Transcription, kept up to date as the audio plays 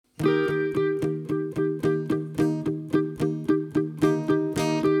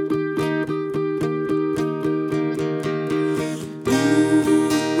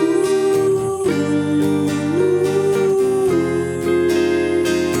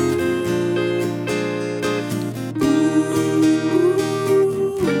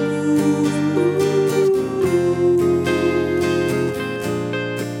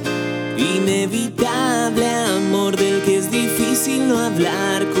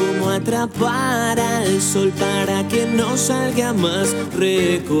atrapar al sol para que no salga más,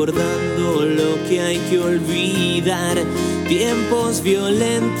 recordando lo que hay que olvidar, tiempos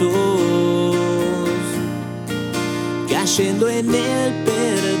violentos, cayendo en el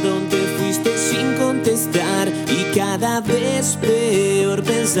perdón, te fuiste sin contestar y cada vez peor,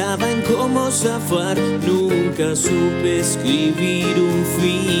 pensaba en cómo zafar, nunca supe escribir un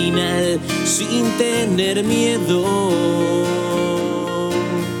final sin tener miedo,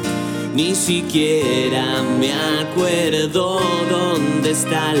 ni siquiera me acuerdo dónde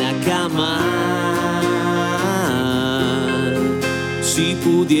está la cama. Si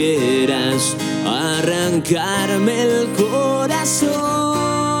pudieras arrancarme el corazón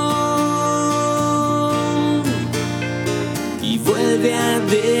y vuelve a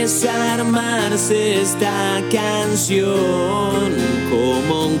desarmarse esta canción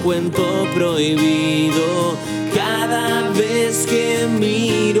como un cuento prohibido. Cada vez que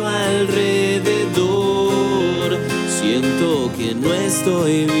miro alrededor siento que no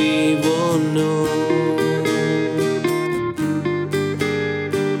estoy vivo, no.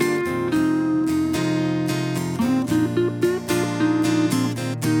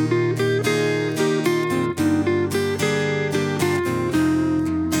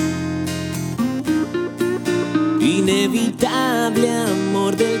 Inevitable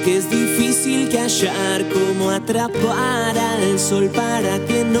amor del que es difícil callar, como atrapar al sol para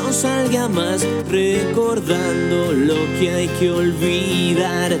que no salga más, recordando lo que hay que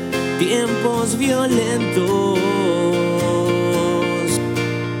olvidar, tiempos violentos,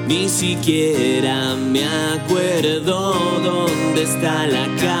 ni siquiera me acuerdo dónde está la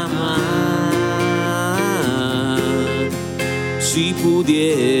cama. Si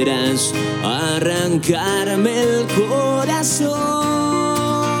pudieras arrancarme el corazón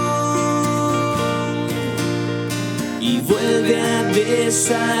y vuelve a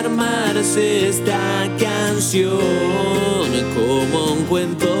desarmarse esta canción como un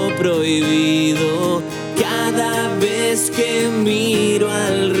cuento prohibido. Cada vez que miro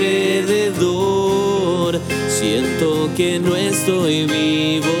alrededor siento que no estoy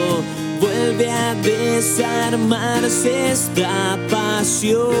vivo. Vuelve a desarmarse esta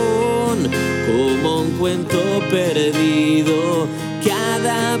pasión como un cuento perdido.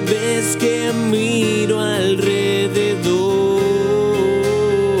 Cada vez que miro alrededor.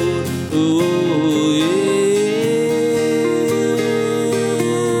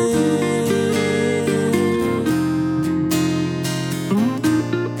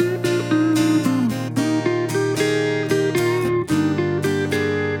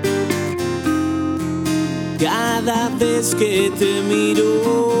 Cada vez que te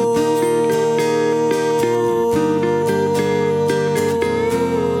miro,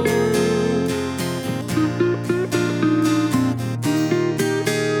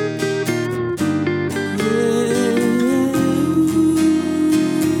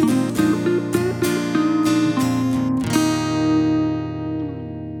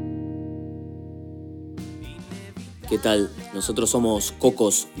 ¿qué tal? Nosotros somos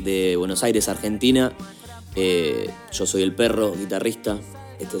Cocos de Buenos Aires, Argentina. Yo soy el Perro, guitarrista.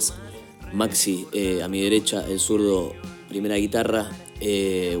 Este es Maxi, a mi derecha, el zurdo, primera guitarra.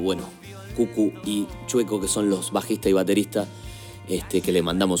 Bueno, Cucu y Chueco, que son los bajista y baterista, que le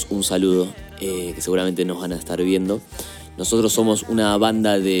mandamos un saludo, que seguramente nos van a estar viendo. Nosotros somos una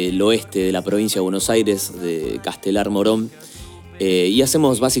banda del oeste de la provincia de Buenos Aires, de Castelar Morón, y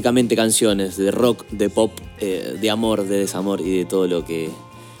hacemos básicamente canciones de rock, de pop, de amor, de desamor y de todo lo que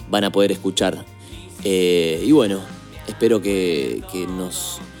van a poder escuchar. Y bueno, espero que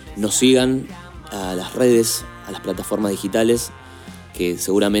nos sigan a las redes, a las plataformas digitales, que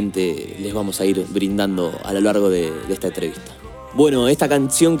seguramente les vamos a ir brindando a lo largo de esta entrevista. Bueno, esta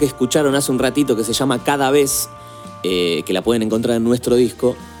canción que escucharon hace un ratito, que se llama Cada Vez, que la pueden encontrar en nuestro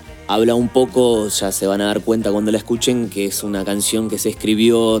disco, habla un poco, ya se van a dar cuenta cuando la escuchen, que es una canción que se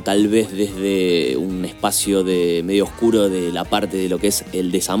escribió tal vez desde un espacio de medio oscuro de la parte de lo que es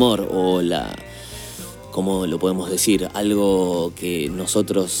el desamor o ¿cómo lo podemos decir? Algo que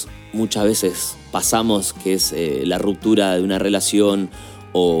nosotros muchas veces pasamos, que es la ruptura de una relación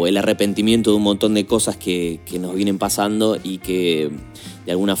o el arrepentimiento de un montón de cosas que nos vienen pasando y que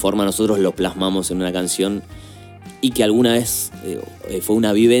de alguna forma nosotros lo plasmamos en una canción y que alguna vez fue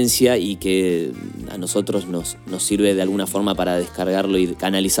una vivencia y que a nosotros nos sirve de alguna forma para descargarlo y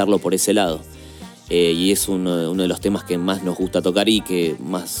canalizarlo por ese lado. Y es uno de los temas que más nos gusta tocar y que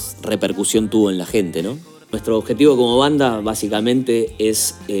más repercusión tuvo en la gente, ¿no? Nuestro objetivo como banda básicamente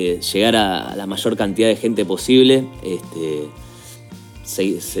es llegar a la mayor cantidad de gente posible,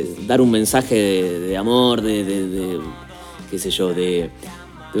 dar un mensaje de amor, qué sé yo, de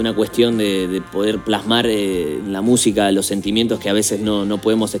una cuestión de poder plasmar en la música los sentimientos que a veces no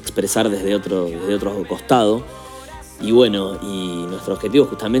podemos expresar desde otro costado. Y bueno, y nuestro objetivo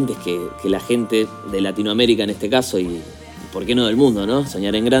justamente es que la gente de Latinoamérica en este caso, y por qué no del mundo, ¿no?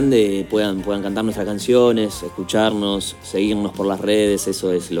 Soñar en grande, puedan cantar nuestras canciones, escucharnos, seguirnos por las redes.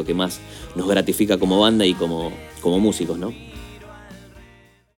 Eso es lo que más nos gratifica como banda y como músicos, ¿no?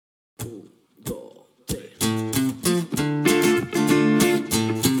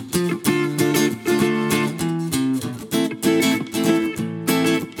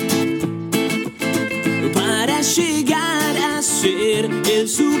 Para llegar a ser el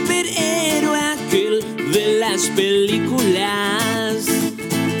superhéroe aquel de las películas,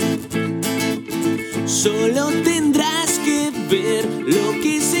 solo tendrás que ver lo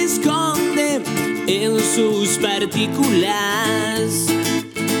que se esconde en sus partículas.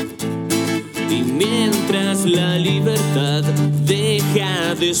 Y mientras la libertad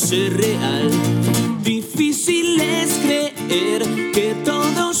deja de ser real, difícil es creer que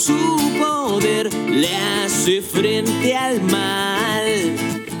todo su poder le hace frente al mal.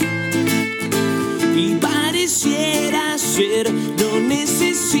 Y pareciera ser, no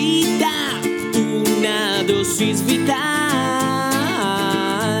necesita una dosis vital.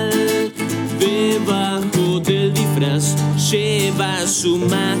 Debajo del disfraz lleva su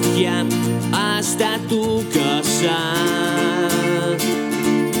magia hasta tu casa.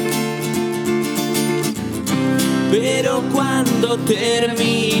 Pero cuando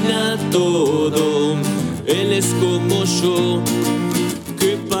termina todo, él es como yo,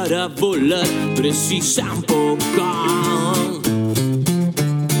 que para volar precisa un poco.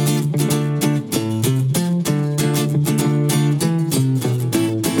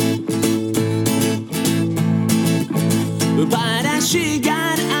 Para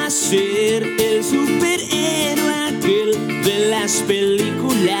llegar a ser el superhéroe aquel de las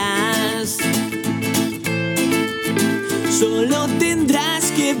películas, solo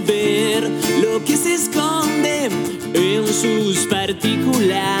tendrás que ver lo que se esconde en sus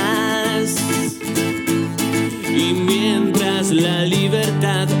partículas. Y mientras la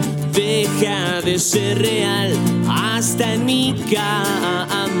libertad deja de ser real, hasta en mi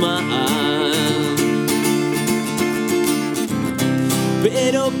cama.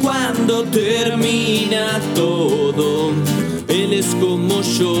 Pero cuando termina todo, él es como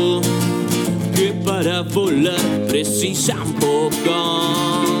yo, que para volar precisa un poco.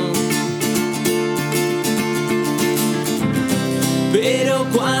 Pero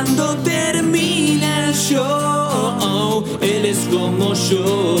cuando termina el show, él es como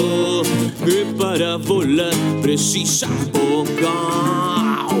yo, que para volar precisa un poco.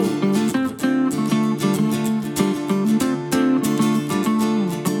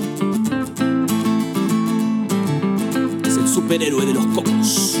 Es el superhéroe de los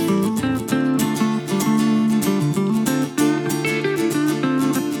cocos.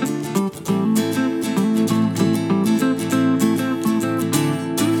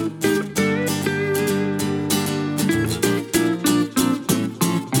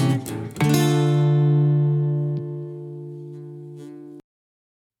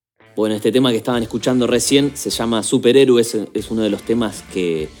 Bueno, este tema que estaban escuchando recién se llama Superhéroes, es uno de los temas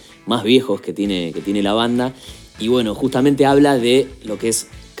más viejos que tiene la banda. Y bueno, justamente habla de lo que es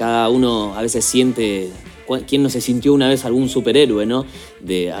cada uno a veces siente. ¿Quién no se sintió una vez algún superhéroe, no?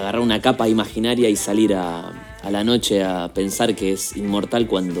 De agarrar una capa imaginaria y salir a la noche a pensar que es inmortal,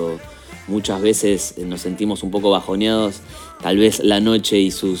 cuando muchas veces nos sentimos un poco bajoneados. Tal vez la noche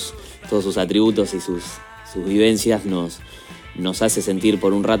y todos sus atributos y sus vivencias nos hace sentir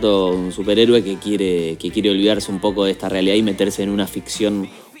por un rato un superhéroe que quiere olvidarse un poco de esta realidad y meterse en una ficción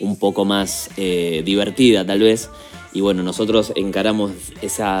un poco más divertida, tal vez. Y bueno, nosotros encaramos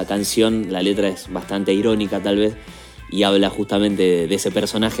esa canción, la letra es bastante irónica tal vez, y habla justamente de ese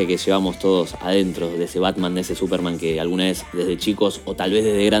personaje que llevamos todos adentro, de ese Batman, de ese Superman que alguna vez desde chicos o tal vez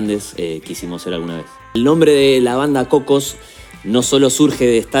desde grandes quisimos ser alguna vez. El nombre de la banda Cocos no solo surge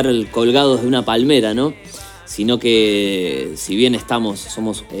de estar colgados de una palmera, ¿no? Sino que si bien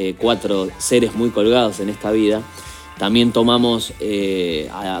somos 4 seres muy colgados en esta vida, también tomamos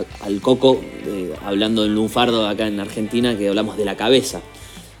al coco, hablando en lunfardo acá en Argentina, que hablamos de la cabeza.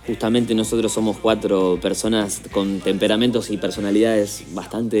 Justamente nosotros somos 4 personas con temperamentos y personalidades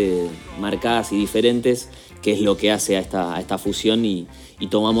bastante marcadas y diferentes, que es lo que hace a esta fusión, y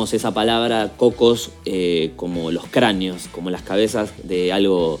tomamos esa palabra cocos como los cráneos, como las cabezas de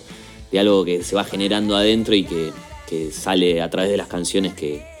algo que se va generando adentro y que sale a través de las canciones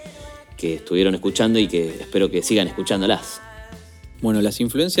que estuvieron escuchando y que espero que sigan escuchándolas. Bueno, las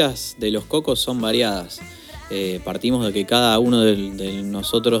influencias de los cocos son variadas. partimos de que cada uno de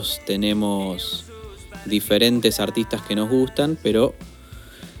nosotros tenemos diferentes artistas que nos gustan, pero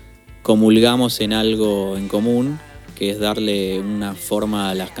comulgamos en algo en común, que es darle una forma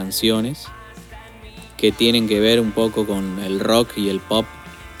a las canciones que tienen que ver un poco con el rock y el pop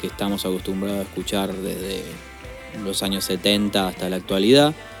que estamos acostumbrados a escuchar desde los años 70 hasta la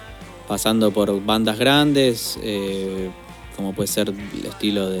actualidad, pasando por bandas grandes, como puede ser el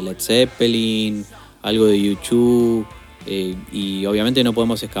estilo de Led Zeppelin, algo de U2, y obviamente no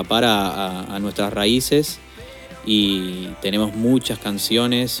podemos escapar a nuestras raíces, y tenemos muchas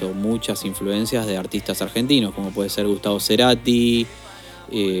canciones o muchas influencias de artistas argentinos, como puede ser Gustavo Cerati,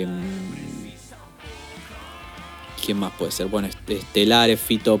 ¿quién más puede ser? Bueno, Estelares,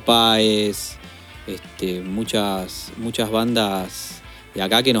 Fito Páez, muchas bandas de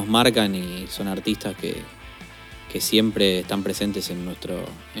acá que nos marcan y son artistas que siempre están presentes en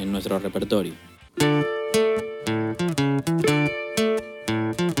nuestro repertorio.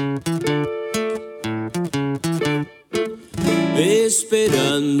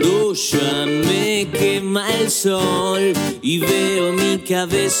 Esperando ya me quema el sol y veo mi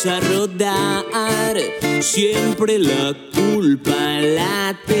cabeza rodar. Siempre la culpa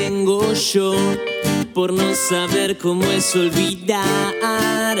la tengo yo por no saber cómo es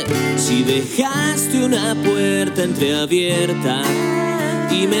olvidar. Si dejaste una puerta entreabierta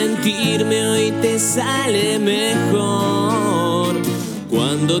y mentirme hoy te sale mejor.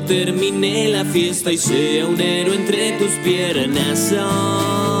 Cuando termine la fiesta y sea un héroe entre tus piernas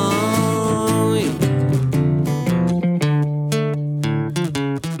hoy.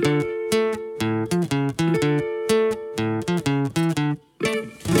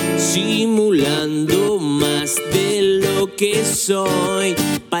 Simulando más de lo que soy,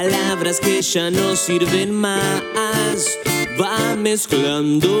 palabras que ya no sirven más. Va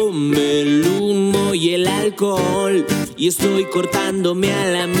mezclándome el humo y el alcohol y estoy cortándome a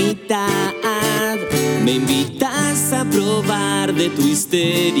la mitad. Me invitas a probar de tu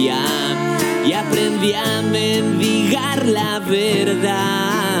histeria y aprendí a mendigar la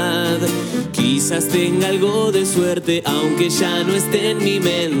verdad. Quizás tenga algo de suerte aunque ya no esté en mi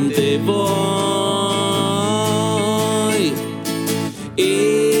mente. Voy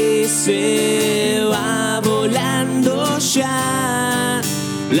y se va volando ya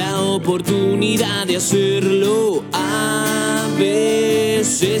la oportunidad de hacerlo. A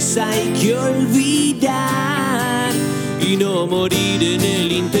veces hay que olvidar y no morir en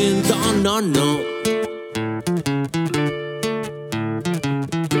el intento, no.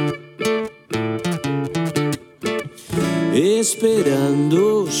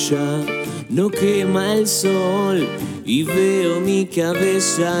 Esperando ya no quema el sol y veo mi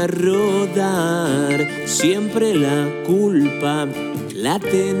cabeza rodar. Siempre la culpa la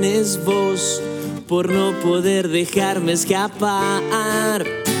tenés vos por no poder dejarme escapar.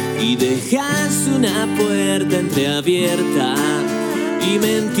 Y dejaste una puerta entreabierta y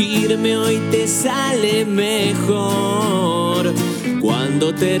mentirme hoy te sale mejor.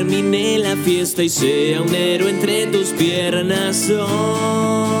 Cuando termine la fiesta y sea un héroe entre tus piernas hoy.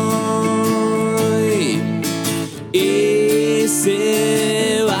 Y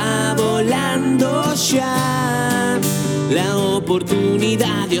se va volando ya la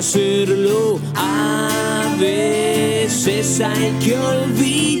oportunidad de hacerlo. A veces hay que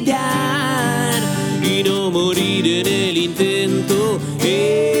olvidar y no morir en el intento.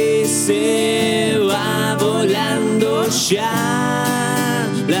 Y se va volando ya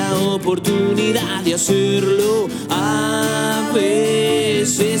la oportunidad de hacerlo. A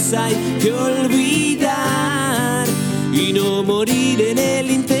veces hay que olvidar y no morir en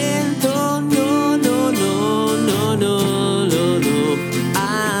el intento. No.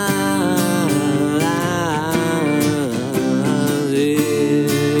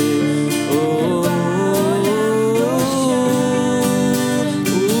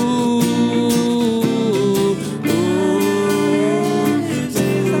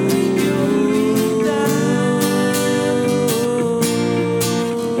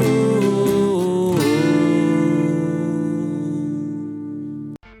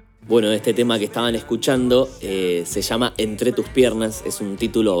 Bueno, este tema que estaban escuchando se llama Entre tus piernas, es un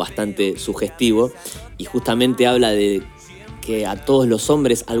título bastante sugestivo y justamente habla de que a todos los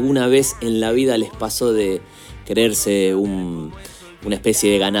hombres alguna vez en la vida les pasó de creerse una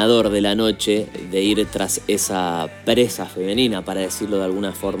especie de ganador de la noche, de ir tras esa presa femenina, para decirlo de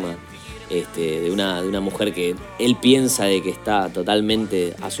alguna forma, de una mujer que él piensa de que está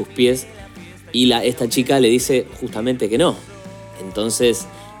totalmente a sus pies y esta chica le dice justamente que no. Entonces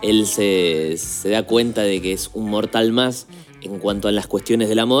él se da cuenta de que es un mortal más en cuanto a las cuestiones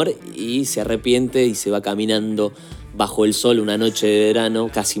del amor, y se arrepiente y se va caminando bajo el sol una noche de verano,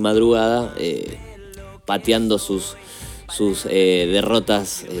 casi madrugada, pateando sus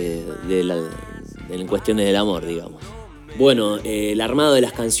derrotas en cuestiones del amor, digamos. Bueno, el armado de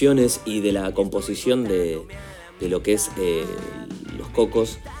las canciones y de la composición de lo que es Los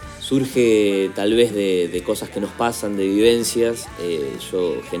Cocos surge tal vez de cosas que nos pasan, de vivencias.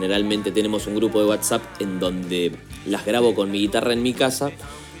 Yo generalmente tenemos un grupo de WhatsApp en donde las grabo con mi guitarra en mi casa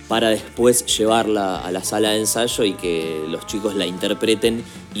para después llevarla a la sala de ensayo y que los chicos la interpreten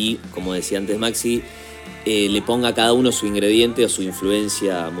y, como decía antes Maxi, le ponga a cada uno su ingrediente o su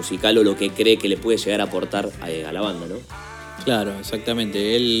influencia musical o lo que cree que le puede llegar a aportar a la banda, ¿no? Claro,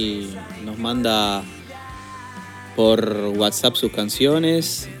 exactamente. Él nos manda por WhatsApp sus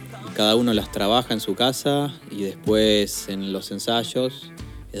canciones, cada uno las trabaja en su casa y después en los ensayos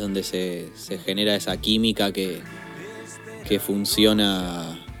es donde se genera esa química que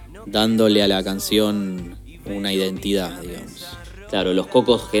funciona dándole a la canción una identidad, digamos. Claro, Los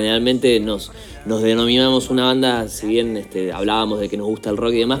Cocos generalmente nos denominamos una banda, si bien hablábamos de que nos gusta el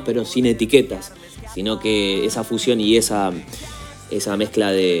rock y demás, pero sin etiquetas, sino que esa fusión y esa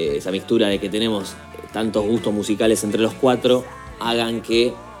mezcla esa mixtura de que tenemos tantos gustos musicales entre los cuatro, hagan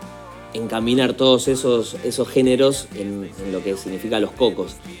que encaminar todos esos géneros en lo que significa Los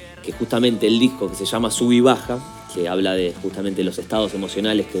Cocos, que justamente el disco que se llama Sub y Baja, que habla de justamente los estados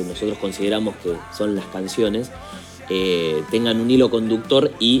emocionales que nosotros consideramos que son las canciones, tengan un hilo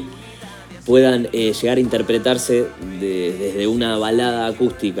conductor y puedan llegar a interpretarse desde una balada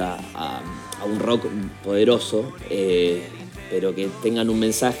acústica a un rock poderoso, pero que tengan un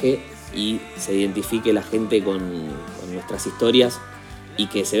mensaje y se identifique la gente con nuestras historias y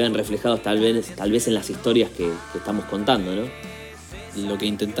que se vean reflejados tal vez en las historias que estamos contando, ¿no? Lo que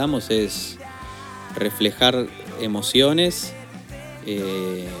intentamos es reflejar emociones,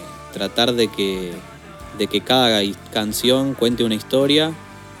 tratar de que cada canción cuente una historia,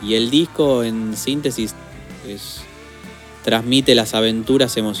 y el disco en síntesis transmite las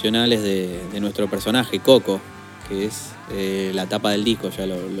aventuras emocionales de nuestro personaje, Coco, que es la tapa del disco. Ya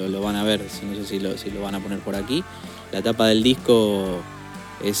lo van a ver, no sé si lo van a poner por aquí. La tapa del disco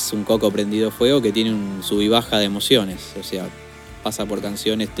es un Coco prendido fuego que tiene un sub y baja de emociones, o sea, pasa por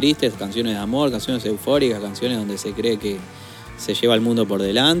canciones tristes, canciones de amor, canciones eufóricas, canciones donde se cree que se lleva el mundo por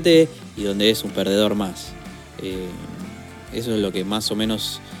delante y donde es un perdedor más. Eso es lo que más o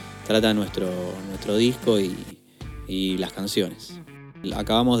menos trata nuestro disco y las canciones.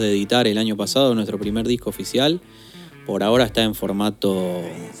 Acabamos de editar el año pasado nuestro primer disco oficial. Por ahora está en formato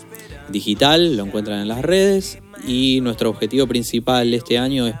digital, lo encuentran en las redes, y nuestro objetivo principal este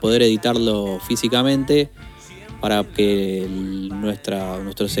año es poder editarlo físicamente para que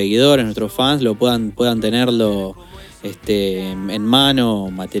nuestros seguidores, nuestros fans lo puedan tenerlo en mano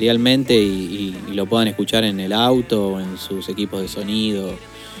materialmente y lo puedan escuchar en el auto o en sus equipos de sonido,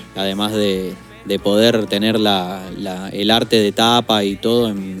 además de poder tener el arte de tapa y todo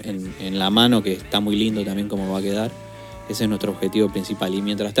en la mano, que está muy lindo también como va a quedar. Ese es nuestro objetivo principal, y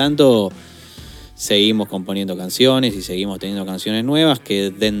mientras tanto seguimos componiendo canciones y seguimos teniendo canciones nuevas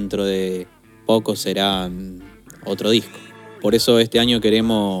que dentro de poco serán otro disco. Por eso este año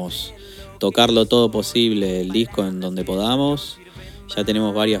queremos tocarlo todo posible, el disco, en donde podamos. Ya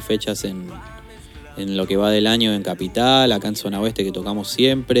tenemos varias fechas en lo que va del año en Capital, acá en Zona Oeste, que tocamos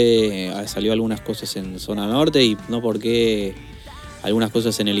siempre. Salió algunas cosas en Zona Norte y no porque algunas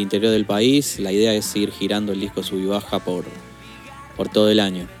cosas en el interior del país. La idea es ir girando el disco sub y baja por todo el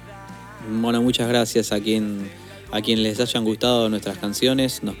año. Bueno, muchas gracias a quien les hayan gustado nuestras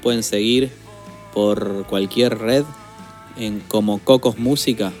canciones. Nos pueden seguir por cualquier red como Cocos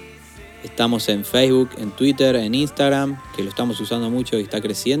Música. Estamos en Facebook, en Twitter, en Instagram, que lo estamos usando mucho y está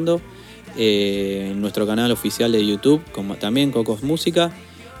creciendo. En nuestro canal oficial de YouTube, como también Cocos Música.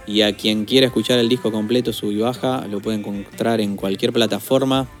 Y a quien quiera escuchar el disco completo, sub y baja, lo puede encontrar en cualquier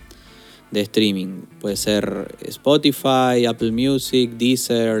plataforma de streaming. Puede ser Spotify, Apple Music,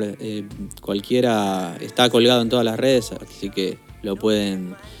 Deezer, cualquiera. Está colgado en todas las redes, así que lo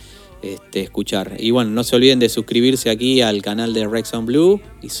pueden escuchar. Y bueno, no se olviden de suscribirse aquí al canal de Rex on Blue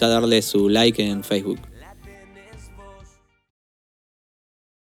y darle su like en Facebook.